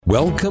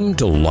Welcome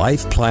to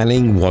Life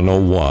Planning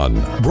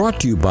 101,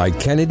 brought to you by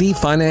Kennedy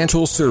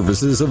Financial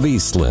Services of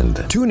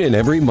Eastland. Tune in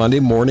every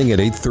Monday morning at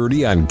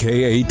 8:30 on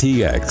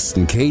KATX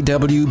and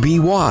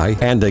KWBY,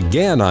 and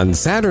again on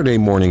Saturday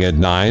morning at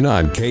 9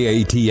 on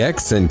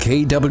KATX and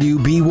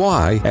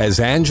KWBY as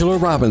Angela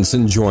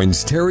Robinson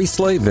joins Terry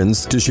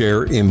Slavens to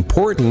share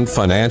important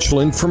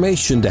financial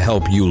information to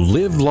help you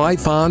live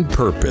life on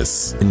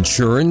purpose.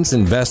 Insurance,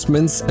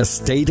 investments,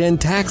 estate and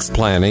tax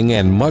planning,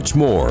 and much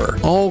more.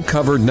 All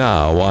covered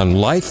now on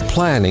Life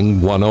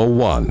Planning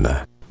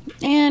 101.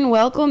 And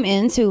welcome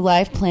into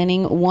Life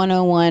Planning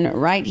 101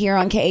 right here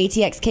on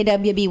KATX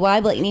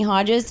KWBY. Blakeney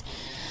Hodges.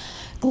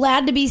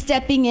 Glad to be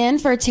stepping in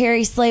for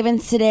Terry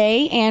Slavens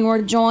today. And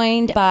we're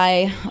joined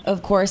by,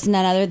 of course,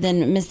 none other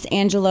than Miss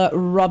Angela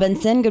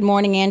Robinson. Good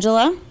morning,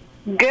 Angela.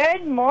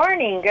 Good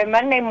morning. Good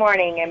Monday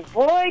morning. And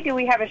boy, do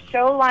we have a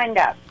show lined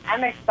up.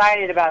 I'm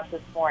excited about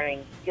this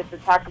morning. Get to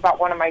talk about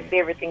one of my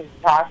favorite things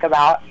to talk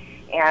about.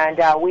 And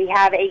we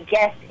have a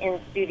guest in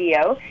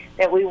studio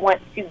that we want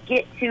to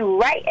get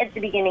to right at the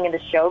beginning of the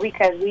show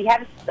because we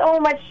have so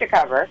much to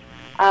cover.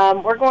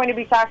 We're going to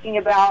be talking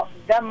about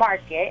the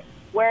market,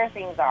 where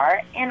things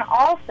are, and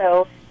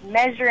also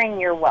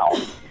measuring your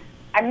wealth.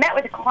 I met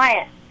with a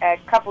client a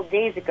couple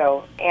days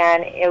ago,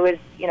 and it was,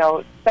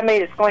 somebody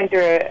that's going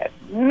through a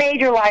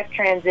major life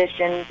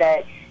transition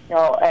that,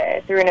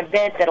 through an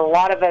event that a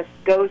lot of us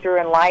go through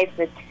in life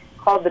that's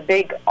called the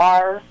big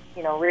R,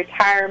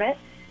 retirement.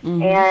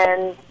 Mm-hmm.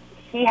 And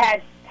he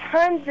had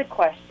tons of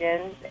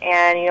questions,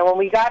 and, when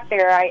we got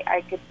there,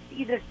 I could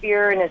see the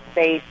fear in his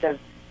face of,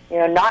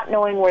 not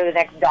knowing where the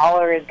next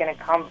dollar is going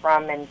to come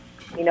from and,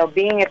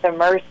 being at the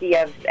mercy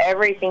of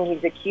everything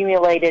he's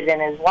accumulated in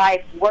his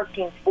life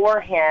working for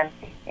him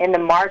in the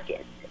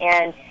markets.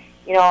 And,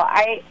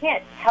 I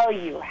can't tell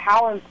you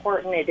how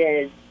important it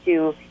is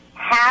to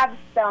have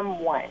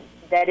someone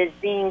that is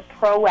being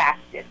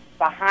proactive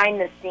behind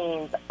the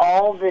scenes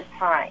all the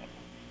time,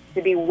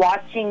 to be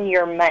watching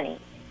your money.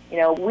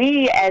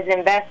 We as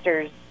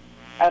investors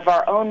of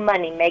our own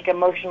money make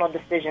emotional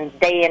decisions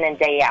day in and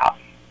day out.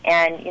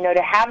 And,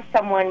 to have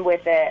someone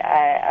with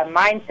a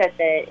mindset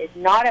that is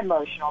not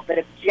emotional but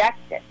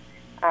objective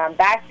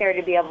back there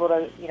to be able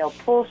to,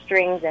 pull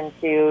strings and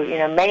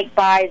to, make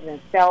buys and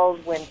sells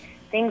when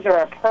things are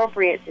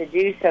appropriate to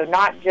do so,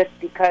 not just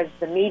because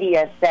the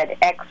media said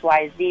X,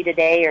 Y, Z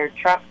today or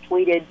Trump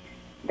tweeted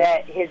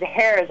that his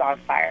hair is on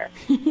fire,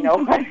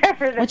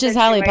 whatever the which is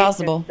highly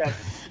possible. So,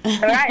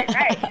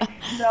 right.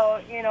 So,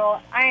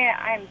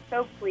 I'm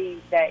so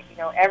pleased that,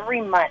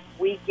 every month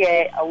we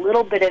get a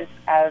little bit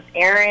of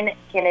Aaron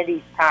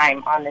Kennedy's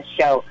time on the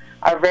show,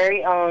 our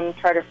very own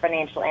chartered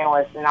financial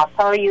analyst. And I'll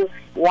tell you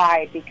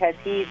why, because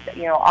he's,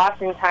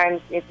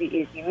 oftentimes if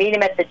you meet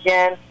him at the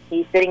gym,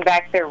 he's sitting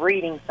back there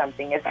reading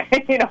something.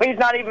 He's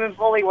not even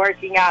fully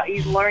working out.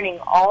 He's learning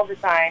all the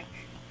time,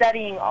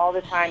 studying all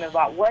the time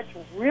about what's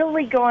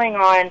really going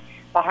on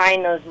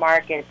behind those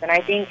markets. And I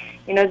think,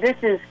 this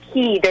is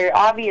key. There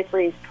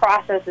obviously is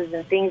processes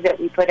and things that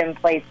we put in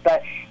place,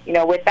 but,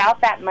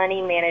 without that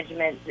money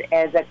management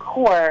as a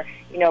core,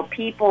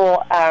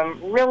 people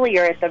really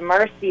are at the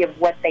mercy of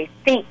what they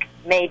think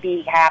may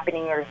be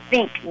happening or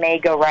think may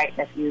go right in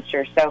the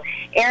future. So,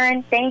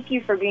 Aaron, thank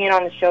you for being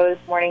on the show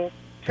this morning.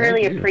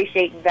 Truly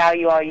appreciate and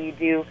value all you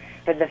do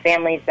for the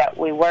families that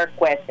we work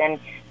with. And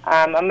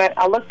I'm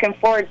looking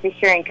forward to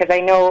hearing, because I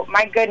know,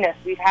 my goodness,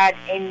 we've had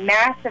a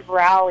massive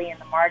rally in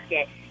the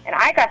market. And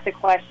I got the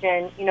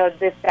question,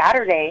 this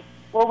Saturday,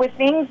 well, with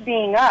things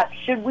being up,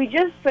 should we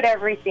just put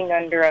everything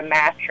under a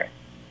mattress?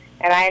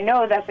 And I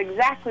know that's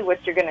exactly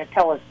what you're going to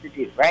tell us to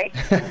do, right?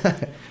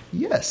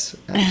 Yes,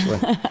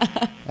 actually.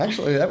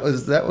 Actually,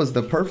 that was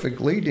the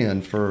perfect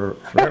lead-in for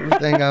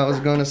everything I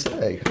was going to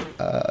say.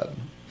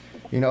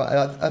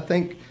 I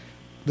think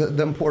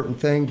the important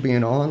thing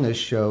being on this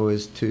show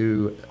is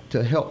to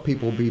help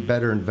people be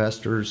better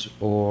investors,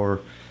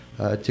 or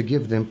to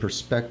give them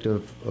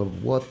perspective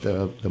of what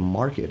the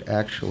market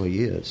actually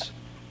is.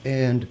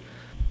 And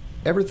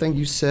everything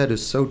you said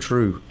is so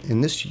true.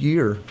 In this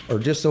year, or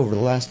just over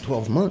the last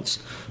 12 months,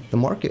 the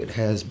market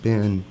has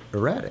been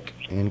erratic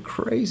and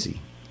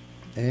crazy.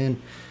 And,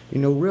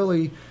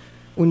 really,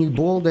 when you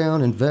boil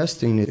down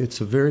investing, it's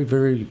a very,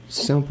 very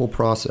simple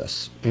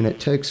process. And it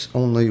takes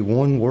only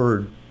one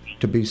word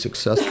to be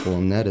successful,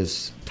 and that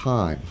is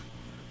time.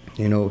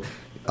 I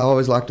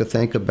always like to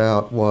think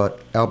about what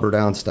Albert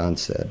Einstein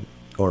said,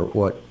 or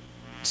what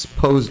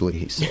supposedly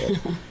he said.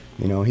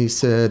 He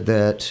said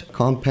that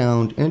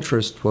compound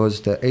interest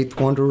was the eighth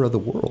wonder of the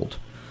world.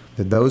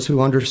 That those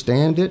who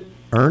understand it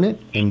earn it,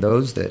 and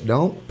those that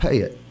don't pay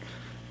it.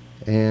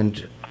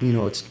 And,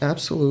 it's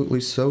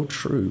absolutely so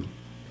true.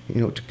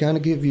 To kind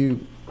of give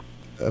you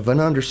an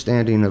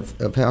understanding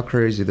of how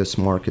crazy this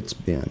market's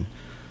been.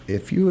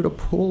 If you would have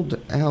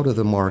pulled out of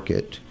the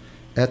market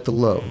at the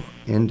low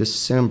in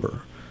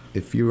December,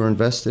 if you were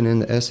investing in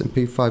the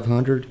S&P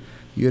 500,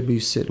 you'd be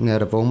sitting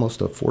at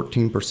almost a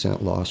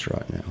 14% loss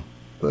right now.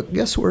 But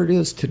guess where it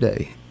is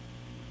today?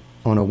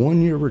 On a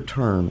one-year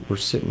return, we're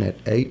sitting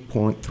at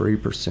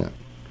 8.3%,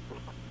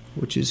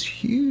 which is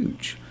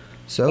huge.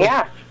 So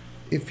yeah.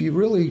 if you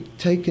really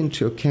take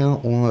into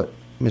account what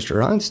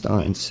Mr.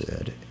 Einstein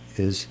said,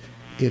 is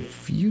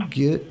if you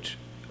get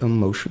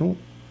emotional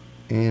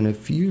and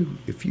if you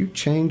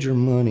change your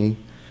money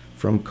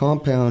from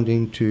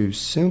compounding to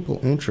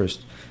simple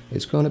interest,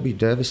 it's going to be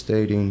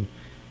devastating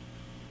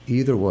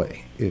either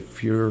way.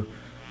 If you're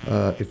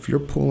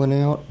pulling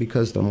out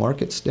because the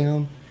market's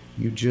down,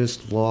 you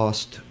just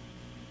lost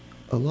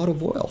a lot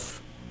of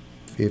wealth.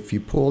 If you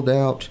pulled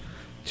out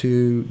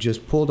to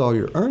just pulled all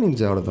your earnings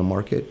out of the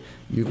market,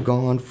 you've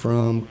gone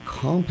from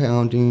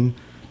compounding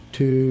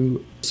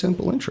to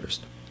simple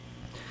interest.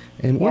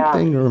 And one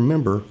thing to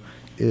remember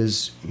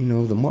is,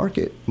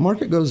 the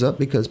market goes up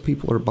because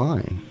people are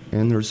buying,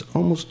 and there's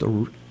almost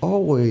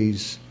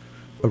always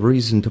a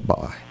reason to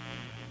buy.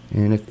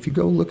 And if you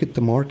go look at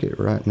the market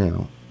right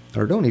now,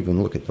 or don't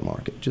even look at the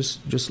market,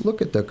 just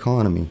look at the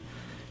economy,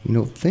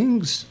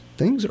 things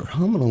are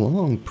humming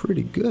along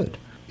pretty good.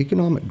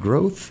 Economic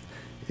growth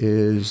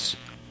is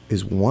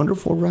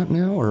wonderful right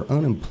now. Our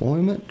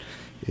unemployment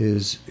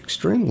is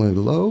extremely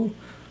low.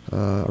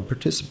 Our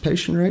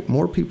participation rate,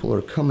 more people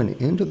are coming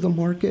into the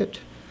market.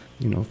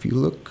 If you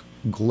look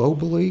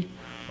globally,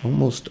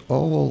 almost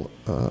all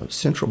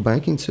central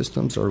banking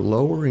systems are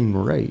lowering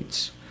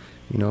rates,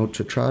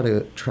 to try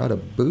to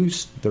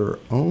boost their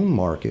own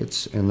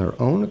markets and their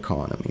own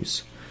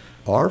economies.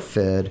 Our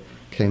Fed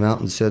came out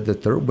and said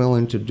that they're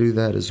willing to do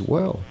that as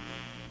well.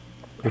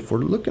 If we're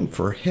looking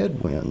for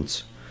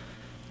headwinds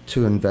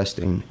to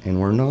investing and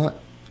we're not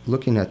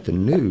looking at the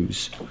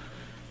news,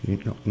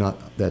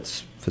 not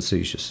that's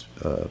facetious.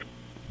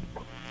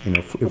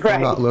 If we're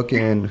not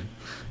looking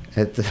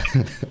at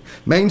the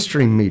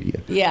mainstream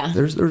media,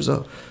 there's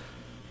a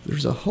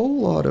whole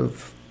lot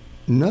of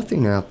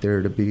nothing out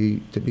there to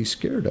be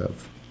scared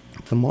of.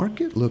 The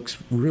market looks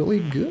really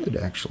good,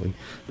 actually.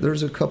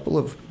 There's a couple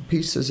of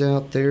pieces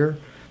out there.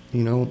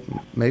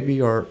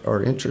 Maybe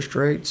our interest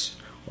rates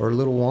are a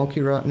little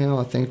wonky right now.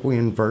 I think we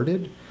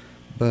inverted,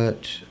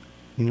 but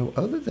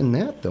other than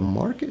that, the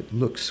market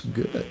looks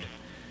good,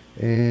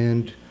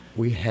 and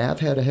we have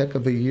had a heck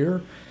of a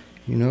year.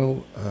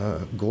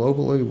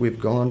 Globally, we've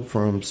gone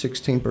from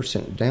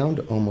 16% down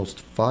to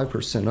almost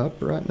 5% up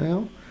right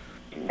now.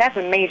 That's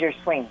a major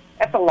swing.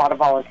 That's a lot of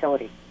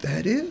volatility.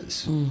 That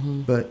is.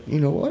 Mm-hmm. But you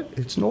know what?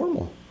 It's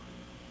normal.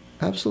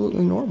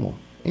 Absolutely normal.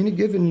 Any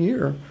given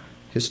year,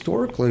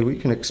 historically, we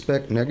can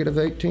expect negative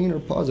 18 or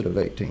positive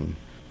 18.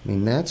 I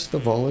mean, that's the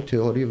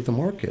volatility of the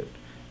market.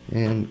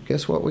 And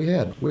guess what we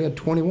had? We had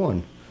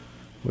 21,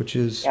 which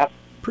is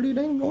pretty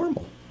dang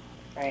normal.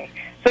 Right.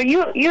 So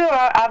you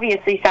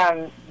obviously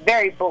sound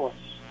very bullish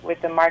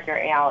with the market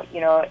right now.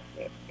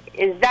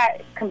 Is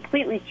that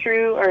completely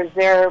true, or is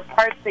there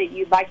parts that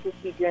you'd like to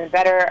see doing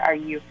better? Are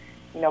you,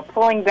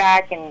 pulling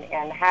back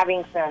and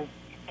having some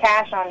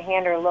cash on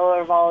hand or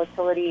lower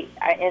volatility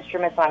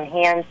instruments on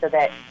hand so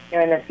that,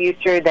 in the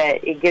future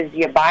that it gives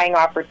you a buying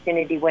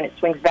opportunity when it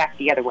swings back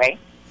the other way?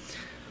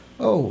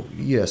 Oh,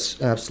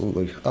 yes,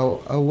 absolutely.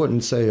 I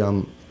wouldn't say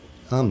I'm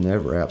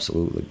never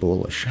absolutely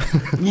bullish.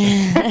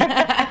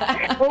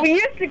 Well, we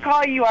used to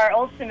call you our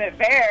ultimate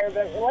bear,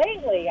 but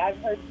lately I've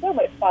heard so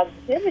much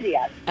positivity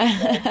out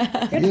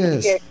of you.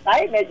 Yes.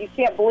 Excitement. You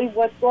can't believe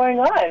what's going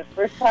on.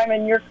 First time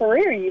in your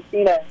career you've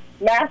seen a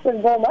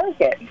massive bull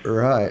market.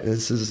 Right.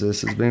 This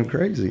has been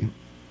crazy.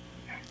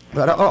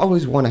 But I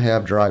always want to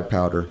have dry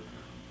powder.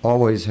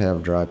 Always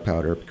have dry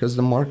powder, because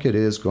the market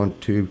is going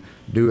to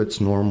do its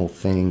normal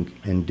thing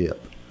and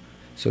dip.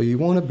 So you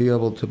want to be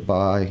able to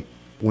buy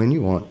when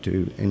you want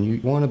to, and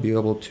you want to be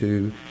able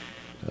to,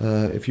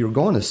 if you're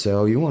going to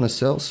sell, you want to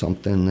sell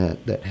something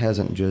that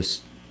hasn't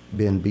just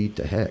been beat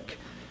to heck.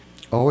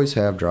 Always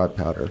have dry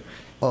powder.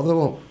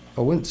 Although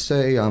I wouldn't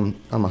say I'm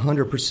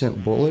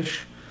 100%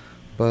 bullish,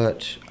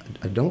 but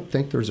I don't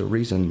think there's a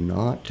reason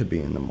not to be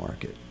in the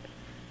market.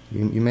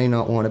 You may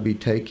not want to be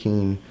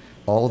taking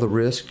all the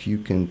risk you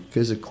can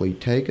physically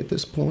take at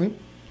this point,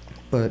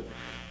 but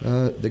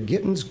the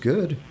getting's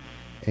good,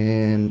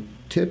 and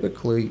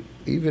typically,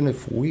 even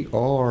if we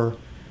are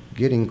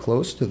getting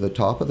close to the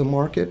top of the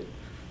market,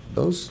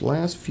 those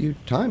last few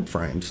time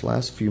frames,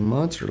 last few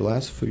months or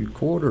last few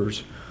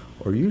quarters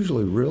are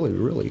usually really,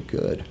 really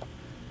good.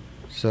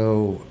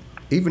 So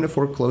even if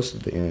we're close to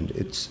the end,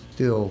 it's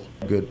still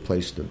a good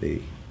place to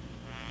be.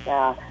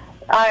 Yeah.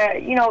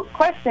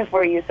 Question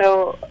for you.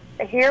 So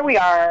here we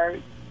are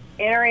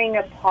entering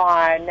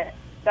upon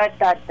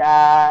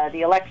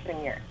the election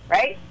year,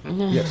 right?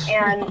 Yes.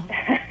 And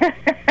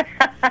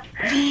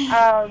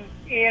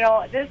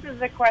this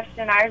is a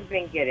question I've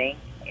been getting.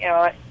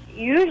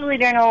 Usually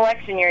during an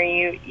election year,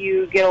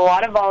 you get a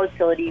lot of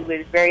volatility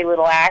with very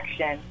little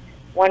action,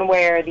 one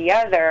way or the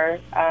other,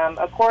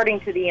 according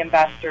to the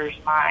investor's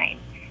mind.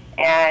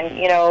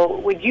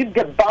 And, would you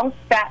debunk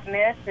that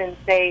myth and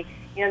say,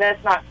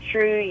 that's not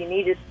true, you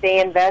need to stay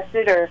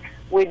invested? Or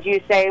would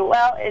you say,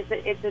 well,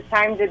 it's a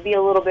time to be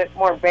a little bit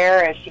more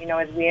bearish,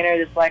 as we enter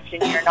this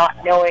election year,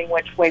 not knowing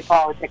which way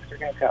politics are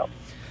going to go?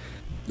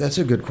 That's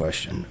a good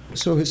question.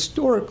 So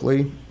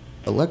historically,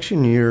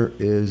 election year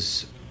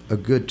is a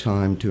good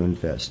time to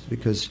invest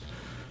because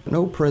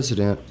No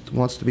president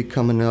wants to be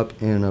coming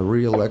up in a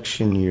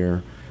re-election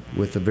year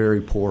with a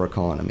very poor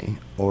economy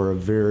or a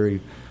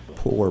very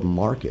poor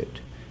market.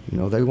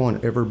 They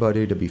want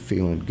everybody to be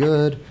feeling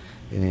good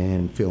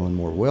and feeling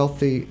more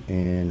wealthy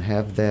and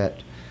have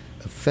that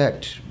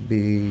effect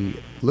be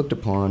looked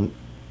upon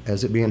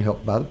as it being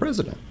helped by the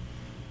president.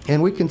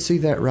 And we can see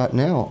that right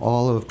now.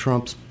 All of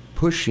Trump's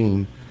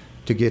pushing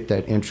to get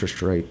that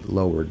interest rate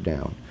lowered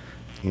down.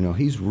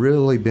 He's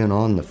really been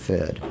on the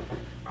Fed.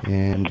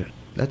 And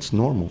that's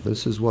normal.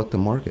 This is what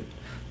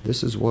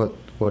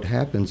what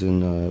happens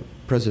in a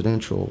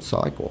presidential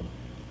cycle.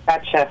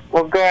 Gotcha.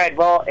 Well, good.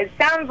 Well, it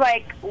sounds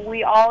like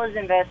we all as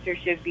investors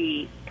should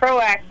be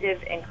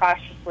proactive and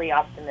cautiously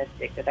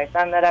optimistic. Did I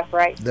sum that up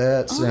right?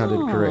 That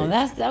sounded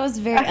correct. That was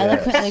very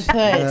eloquently put.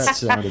 That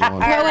sounded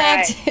wonderful.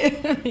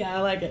 Proactive. Right. Yeah,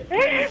 I like it.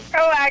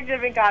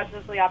 Proactive and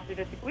cautiously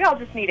optimistic. We all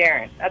just need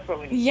Aaron. That's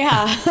what we need.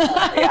 Yeah.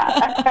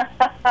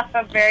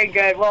 Yeah. Very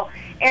good. Well,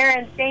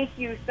 Aaron, thank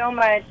you so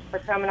much for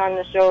coming on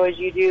the show as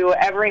you do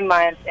every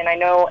month. And I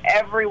know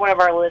every one of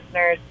our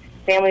listeners,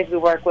 families we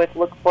work with,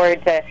 look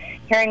forward to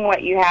hearing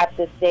what you have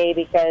to say,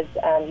 because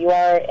you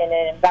are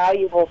an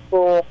invaluable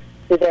tool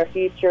to their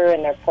future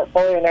and their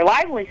portfolio and their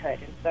livelihood.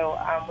 And so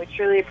we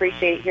truly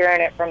appreciate hearing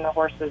it from the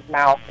horse's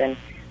mouth, and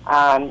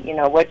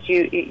what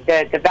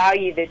the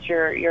value that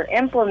you're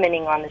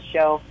implementing on the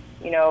show.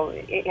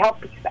 It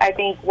helps. I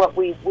think what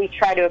we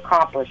try to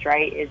accomplish,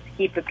 right, is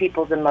keep the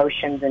people's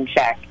emotions in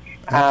check,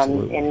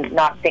 and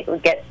not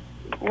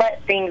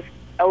let things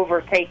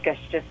overtake us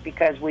just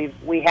because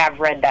we have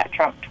read that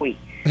Trump tweet.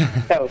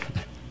 So.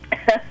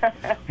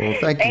 Well,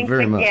 thank you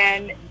very much.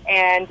 Thanks again.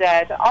 And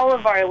to all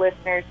of our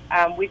listeners,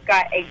 we've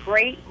got a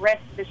great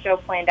rest of the show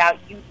planned out.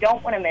 You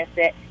don't want to miss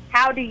it.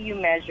 How do you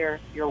measure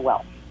your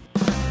wealth?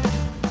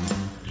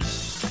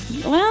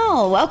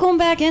 Well, welcome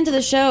back into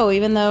the show,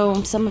 even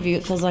though some of you,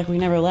 it feels like we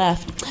never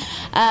left.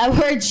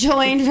 We're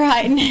joined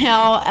right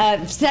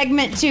now,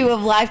 segment 2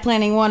 of Life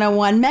Planning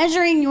 101,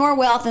 Measuring Your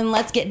Wealth, and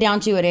let's get down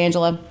to it,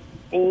 Angela.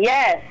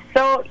 Yes.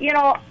 So,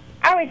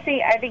 I would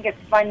say I think it's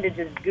fun to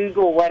just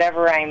Google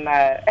whatever I'm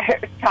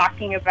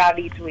talking about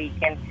each week.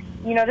 And,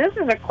 this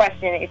is a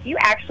question. If you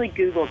actually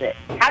Googled it,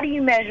 how do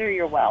you measure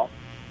your wealth?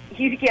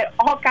 You'd get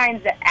all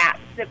kinds of apps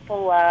that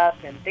pull up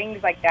and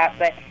things like that.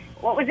 But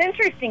what was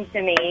interesting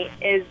to me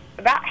is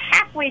about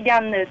halfway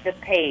down the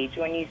page,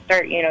 when you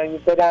start,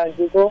 you go down and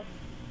Google,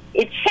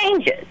 it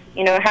changes.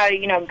 How,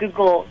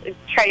 Google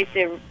tries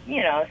to,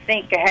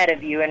 think ahead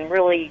of you and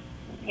really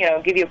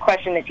give you a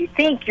question that you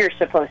think you're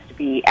supposed to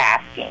be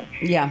asking.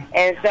 Yeah.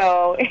 And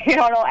so,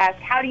 it'll ask,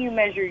 how do you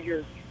measure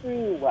your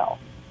true wealth?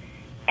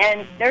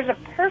 And there's a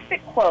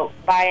perfect quote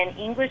by an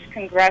English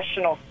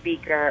congressional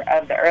speaker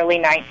of the early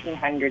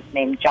 1900s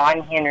named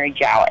John Henry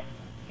Jowett.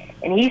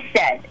 And he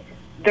said,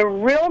 the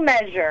real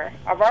measure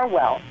of our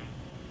wealth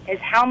is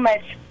how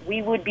much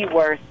we would be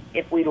worth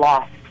if we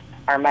lost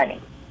our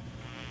money.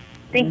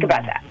 Think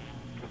about that.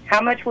 How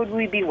much would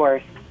we be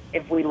worth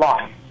if we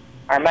lost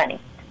our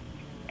money?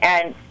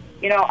 And,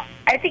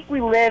 I think we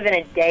live in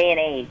a day and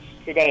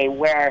age today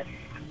where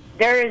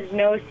there is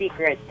no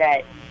secret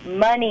that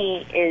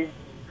money is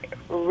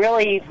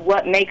really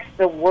what makes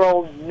the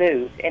world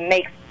move. It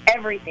makes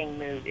everything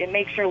move. It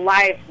makes your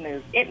lives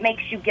move. It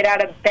makes you get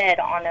out of bed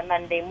on a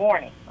Monday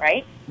morning,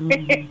 right?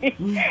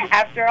 Mm-hmm.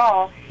 After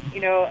all,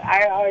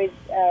 I always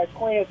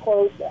coin a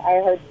quote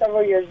I heard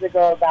several years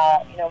ago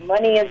about,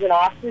 money is an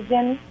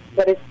oxygen,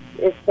 but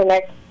it's the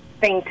next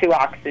thing to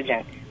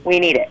oxygen. We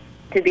need it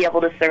to be able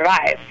to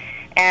survive.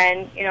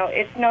 And,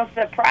 it's no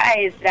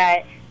surprise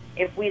that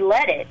if we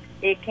let it,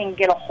 it can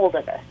get a hold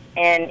of us.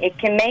 And it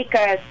can make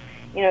us,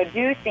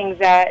 do things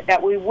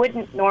that we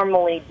wouldn't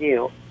normally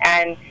do.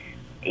 And,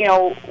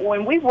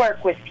 when we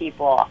work with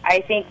people,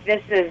 I think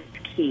this is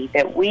key,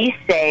 that we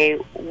say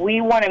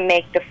we want to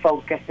make the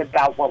focus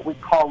about what we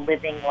call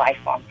living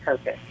life on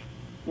purpose,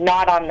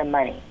 not on the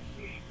money.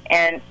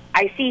 And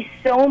I see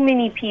so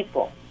many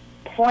people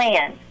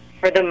plan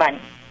for the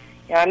money.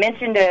 I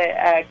mentioned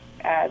a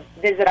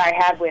visit I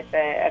had with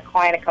a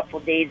client a couple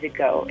of days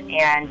ago,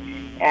 and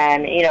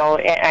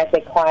I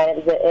say client,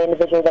 it was an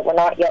individual that we're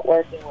not yet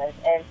working with,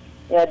 and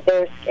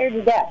they're scared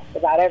to death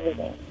about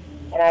everything.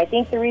 And I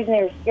think the reason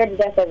they were scared to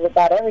death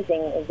about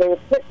everything is they were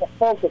putting the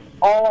focus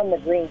all on the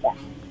greenback.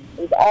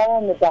 It was all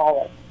on the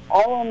dollar,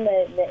 all on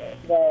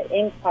the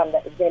income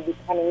that was going to be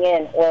coming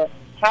in, or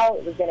how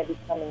it was going to be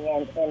coming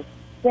in, and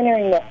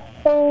centering the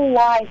whole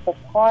life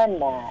upon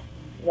that,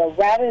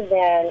 rather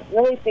than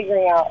really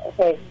figuring out,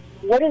 okay,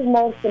 what is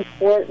most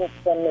important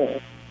for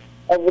me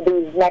over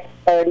these next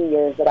 30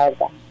 years that I've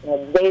got?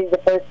 Today's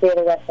the first day of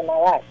the rest of my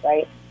life,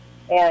 right?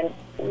 And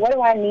what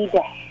do I need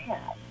to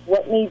have?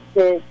 What needs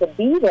to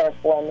be there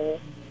for me?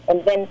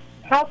 And then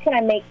how can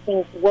I make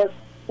things work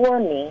for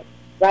me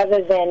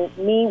rather than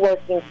me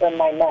working for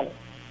my money?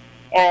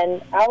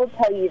 And I will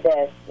tell you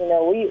this,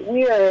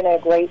 we are in a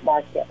great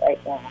market right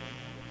now,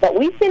 but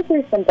we've been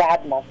through some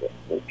bad markets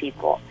with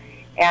people.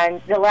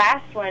 And the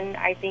last one,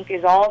 I think,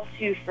 is all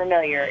too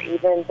familiar,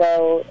 even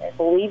though,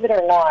 believe it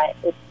or not,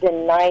 it's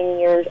been 9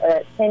 years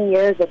or 10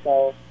 years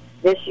ago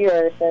this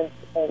year since,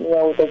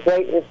 the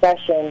Great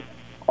Recession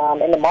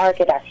in the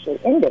market actually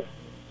ended.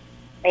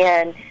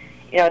 And,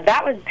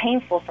 that was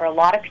painful for a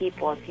lot of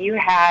people. If you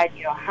had,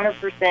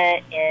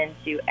 100%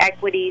 into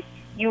equities,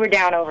 you were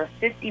down over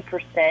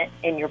 50%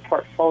 in your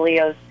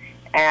portfolios.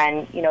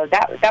 And,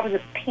 that was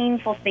a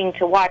painful thing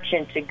to watch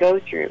and to go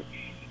through.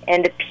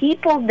 And the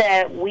people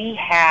that we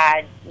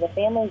had, the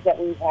families that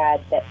we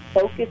had that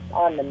focused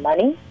on the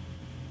money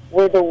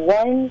were the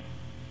ones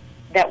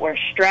that were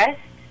stressed,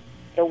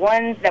 the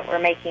ones that were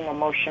making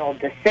emotional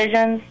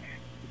decisions,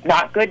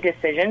 not good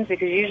decisions,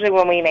 because usually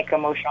when we make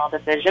emotional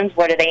decisions,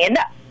 what do they end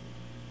up?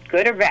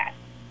 Good or bad?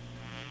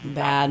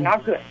 Bad.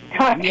 Not good.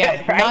 Not yeah,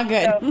 good, right? Not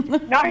good.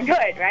 So, not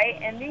good, right?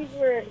 And these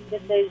were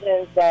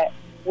decisions that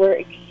were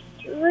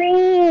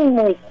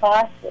extremely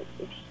costly,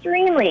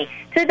 extremely,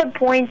 to the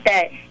point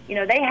that,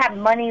 they have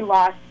money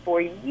lost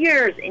for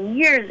years and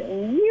years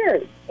and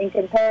years in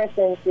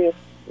comparison to,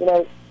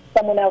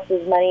 someone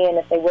else's money, and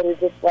if they would have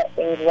just let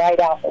things ride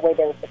out the way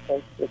they were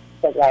supposed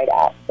to ride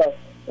out. So,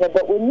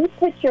 but when you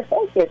put your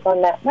focus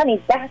on that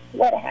money, that's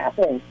what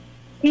happens.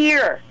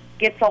 Fear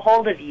gets a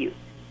hold of you.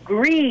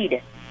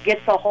 Greed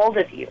gets a hold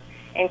of you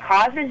and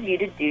causes you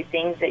to do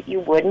things that you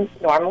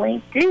wouldn't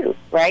normally do,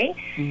 right?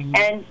 Mm-hmm.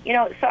 And,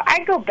 so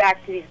I go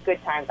back to these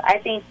good times. I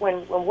think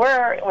when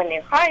the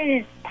economy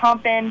is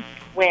pumping,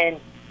 when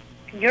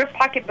your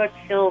pocketbook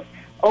feels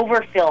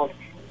overfilled,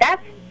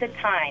 that's the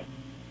time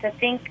to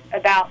think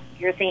about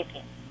your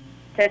thinking,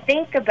 to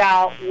think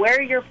about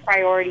where your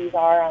priorities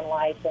are on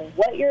life and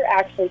what you're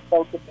actually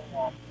focusing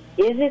on.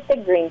 Is it the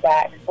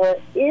greenbacks or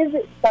is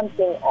it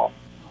something else?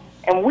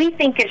 And we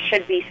think it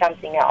should be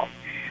something else.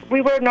 We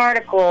wrote an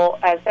article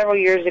several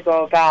years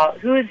ago about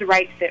who is the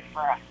right fit for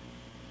us.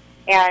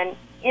 And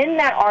in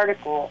that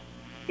article,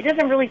 it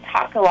doesn't really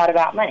talk a lot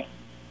about money.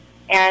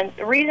 And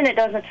the reason it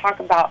doesn't talk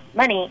about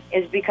money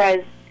is because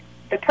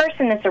the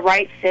person that's a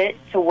right fit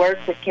to work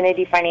with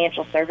Kennedy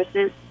Financial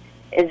Services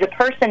is the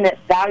person that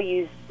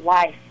values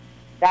life,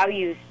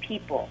 values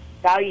people,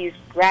 values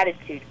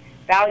gratitude,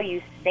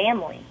 values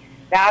family,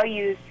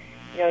 values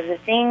the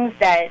things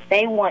that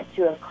they want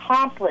to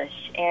accomplish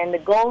and the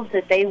goals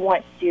that they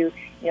want to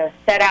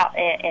set out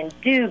and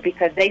do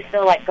because they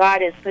feel like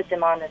God has put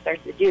them on this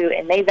earth to do,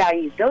 and they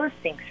value those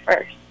things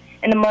first.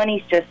 And the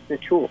money's just the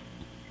tool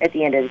at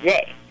the end of the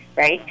day,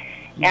 right?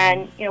 Mm-hmm.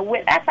 And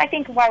that's I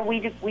think why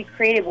we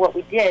created what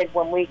we did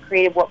when we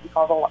created what we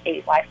call the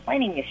 8 life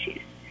planning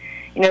issues.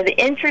 The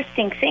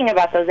interesting thing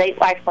about those 8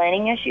 life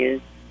planning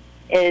issues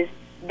is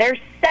there's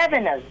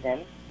 7 of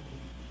them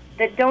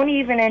that don't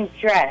even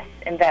address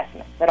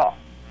investments at all.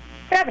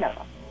 7 of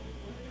them.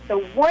 So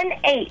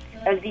 1/8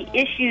 of the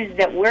issues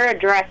that we're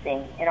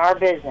addressing in our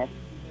business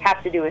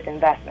have to do with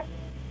investments.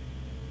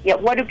 Yet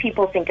what do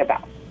people think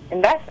about?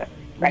 Investments,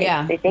 right?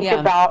 Yeah, they think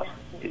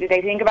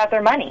about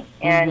their money.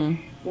 And,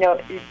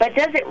 but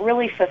does it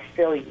really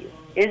fulfill you?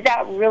 Is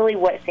that really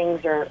what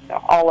things are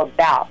all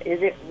about?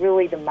 Is it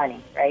really the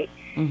money, right?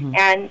 Mm-hmm.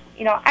 And,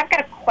 I've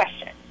got a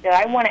question that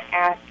I want to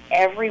ask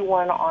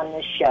everyone on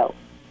this show.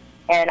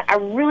 And I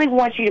really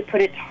want you to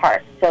put it to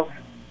heart. So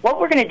what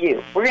we're going to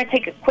do, we're going to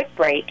take a quick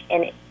break.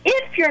 And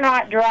if you're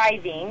not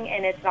driving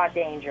and it's not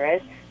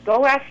dangerous,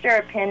 go after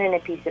a pen and a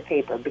piece of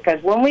paper.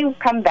 Because when we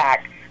come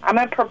back, I'm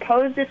going to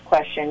propose this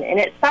question. And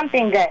it's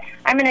something that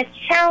I'm going to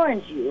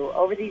challenge you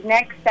over these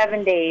next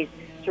 7 days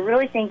to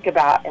really think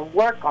about and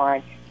work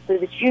on so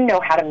that you know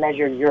how to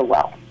measure your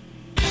wealth.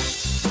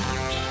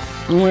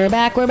 We're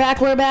back.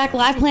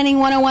 Life Planning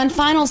 101,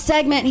 final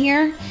segment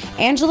here.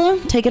 Angela,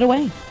 take it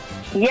away.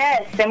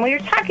 Yes, and we were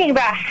talking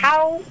about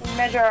how we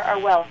measure our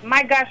wealth.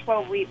 My gosh,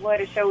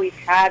 what a show we've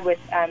had with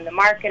the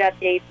market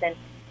updates. And,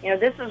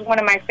 this is one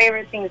of my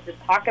favorite things to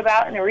talk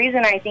about. And the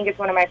reason I think it's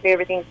one of my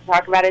favorite things to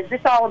talk about is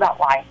it's all about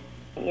life.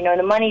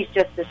 The money's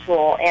just a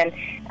tool. And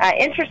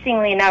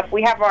interestingly enough,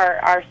 we have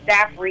our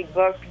staff read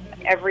books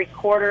every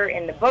quarter.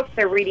 And the book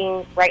they're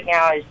reading right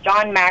now is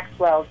John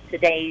Maxwell's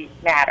Today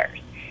Matters.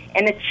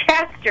 And the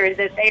chapter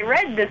that they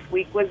read this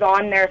week was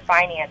on their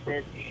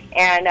finances.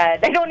 And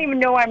they don't even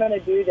know I'm going to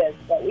do this,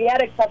 but we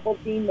had a couple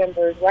team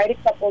members write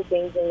a couple of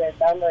things in their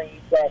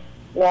summaries that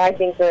I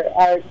think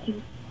are just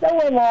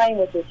so in line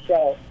with this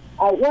show.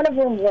 One of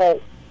them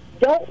wrote,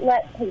 "Don't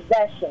let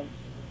possession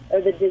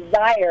or the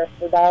desire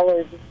for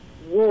dollars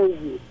rule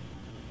you.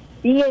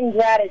 Be in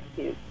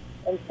gratitude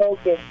and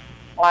focus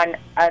on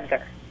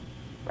others."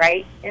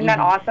 Right? Isn't that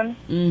awesome?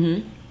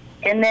 Mm-hmm.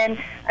 And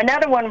then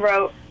another one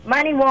wrote,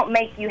 "Money won't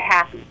make you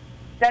happy.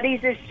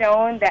 Studies have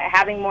shown that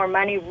having more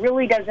money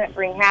really doesn't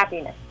bring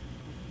happiness.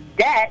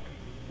 Debt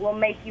will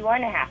make you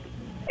unhappy.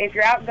 If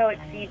your outgo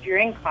exceeds your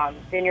income,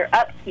 then your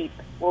upkeep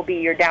will be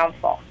your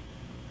downfall."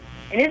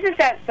 And isn't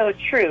that so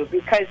true?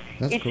 Because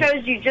it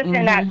shows you just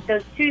in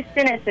those 2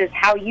 sentences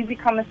how you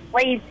become a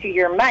slave to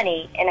your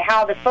money and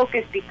how the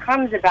focus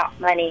becomes about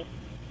money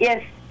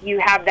if you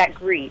have that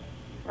greed,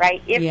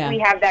 right? If we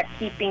have that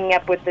keeping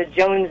up with the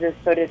Joneses,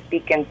 so to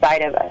speak,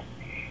 inside of us.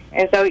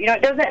 And so,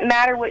 it doesn't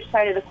matter which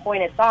side of the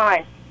coin it's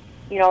on.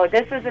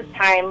 This is a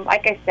time,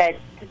 like I said,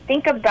 to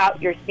think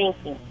about your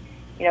thinking.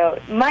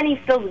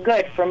 money feels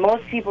good for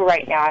most people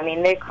right now. I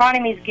mean, the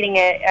economy is getting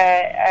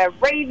a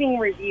raving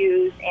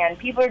reviews, and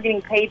people are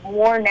getting paid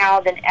more now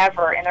than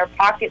ever, and their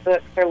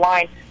pocketbooks are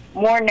lined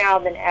more now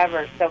than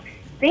ever. So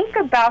think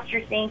about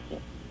your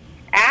thinking.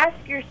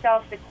 Ask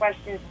yourself the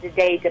questions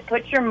today to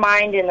put your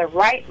mind in the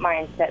right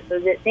mindset so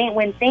that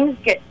when things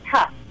get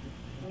tough,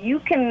 you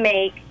can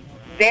make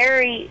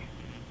very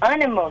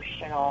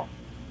unemotional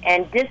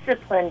and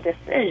disciplined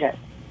decisions.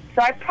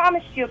 So I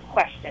promised you a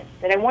question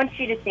that I want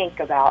you to think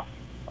about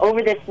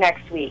over this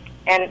next week,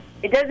 and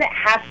it doesn't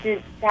have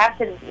to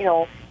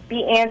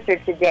be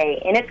answered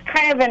today. And it's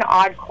kind of an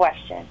odd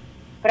question,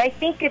 but I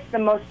think it's the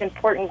most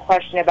important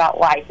question about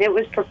life. It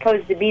was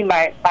proposed to me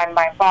by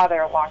my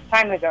father a long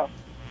time ago,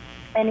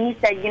 and he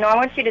said, I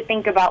want you to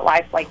think about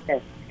life like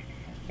this.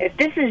 If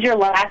this is your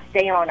last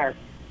day on earth,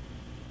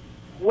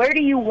 where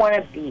do you want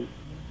to be?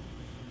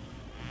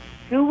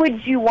 Who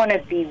would you want to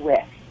be with?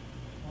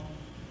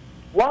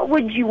 What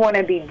would you want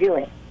to be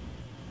doing?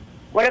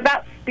 What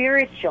about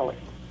spiritually?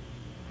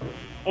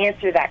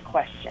 Answer that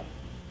question.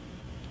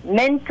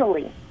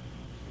 Mentally,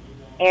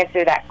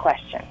 answer that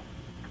question.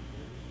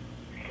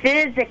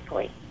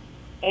 Physically,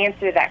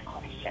 answer that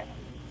question.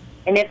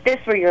 And if this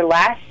were your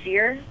last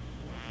year,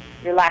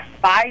 your last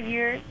 5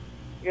 years,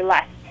 your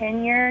last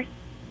 10 years,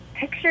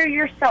 picture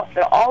yourself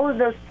at all of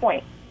those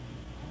points.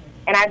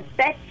 And I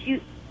bet you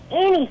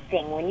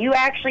anything, when you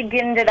actually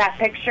get into that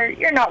picture,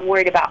 you're not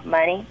worried about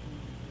money.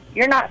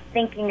 You're not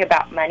thinking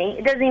about money.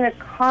 It doesn't even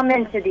come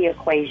into the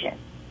equation.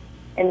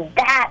 And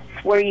that's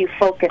where you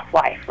focus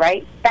life,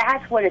 right?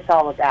 That's what it's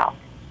all about.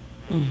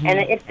 Mm-hmm. And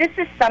if this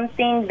is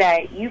something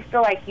that you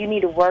feel like you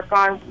need to work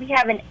on, we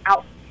have an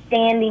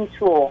outstanding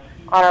tool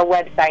on our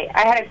website.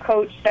 I had a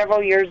coach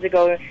several years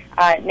ago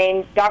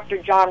named Dr.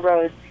 John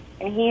Rose,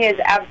 and he is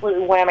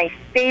absolutely one of my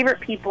favorite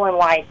people in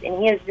life, and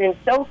he has been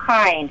so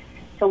kind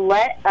to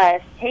let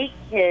us take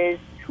his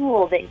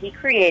tool that he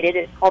created.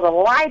 It's called a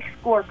Life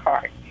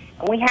Scorecard.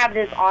 And we have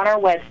this on our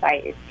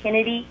website. It's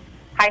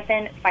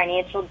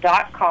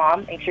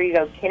Kennedy-financial.com. Make sure you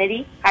go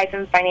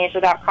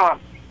Kennedy-financial.com.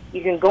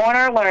 You can go on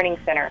our Learning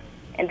Center,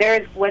 and there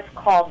is what's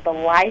called the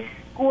Life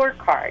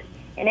Scorecard.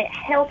 And it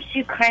helps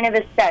you kind of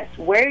assess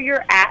where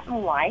you're at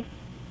in life,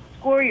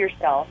 score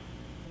yourself,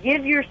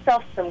 give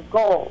yourself some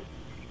goals,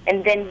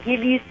 and then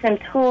give you some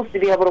tools to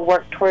be able to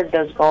work toward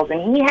those goals.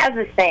 And he has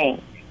a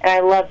saying, and I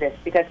love this,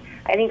 because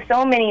I think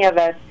so many of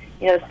us,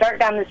 start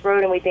down this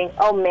road and we think,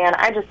 oh man,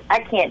 I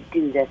can't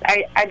do this.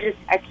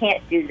 I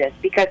can't do this,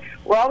 because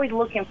we're always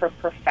looking for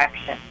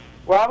perfection.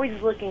 We're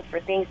always looking for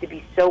things to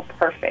be so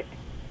perfect.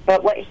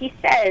 But what he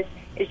says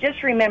is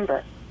just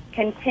remember,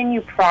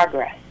 continue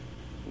progress,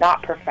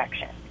 not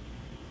perfection.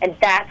 And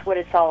that's what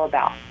it's all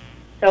about.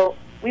 So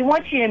we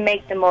want you to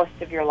make the most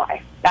of your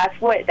life. That's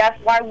why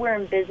we're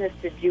in business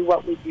to do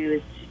what we do,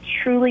 is to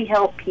truly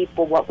help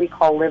people what we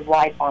call live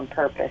life on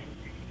purpose.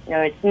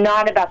 It's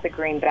not about the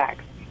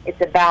greenbacks. It's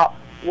about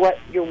what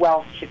your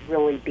wealth should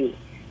really be.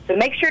 So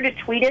make sure to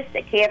tweet us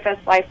at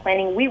KFS Life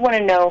Planning. We want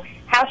to know,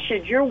 how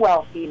should your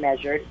wealth be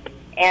measured?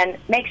 And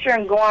make sure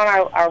and go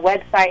on our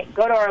website,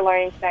 go to our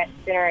Learning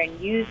Center, and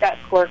use that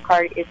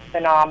scorecard. It's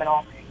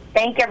phenomenal.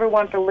 Thank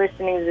everyone for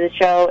listening to the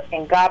show,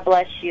 and God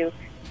bless you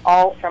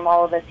all from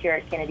all of us here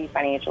at Kennedy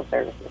Financial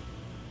Services.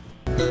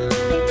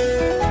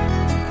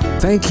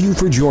 Thank you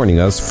for joining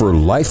us for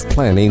Life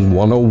Planning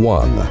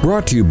 101,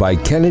 brought to you by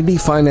Kennedy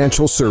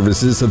Financial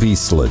Services of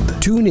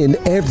Eastland. Tune in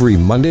every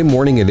Monday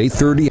morning at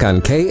 8:30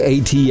 on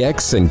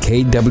KATX and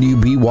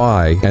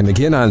KWBY, and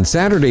again on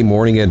Saturday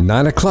morning at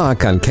 9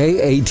 o'clock on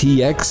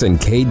KATX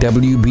and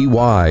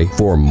KWBY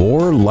for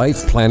more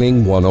Life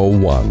Planning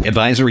 101.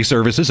 Advisory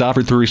services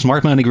offered through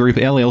Smart Money Group,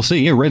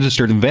 LLC, a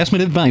registered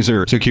investment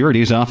advisor.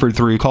 Securities offered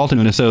through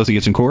Calton &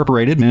 Associates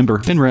Incorporated, member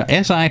FINRA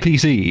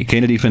SIPC.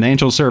 Kennedy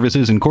Financial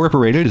Services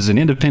Incorporated is an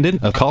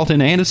independent of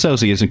Calton &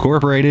 Associates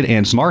Incorporated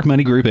and Smart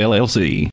Money Group, LLC.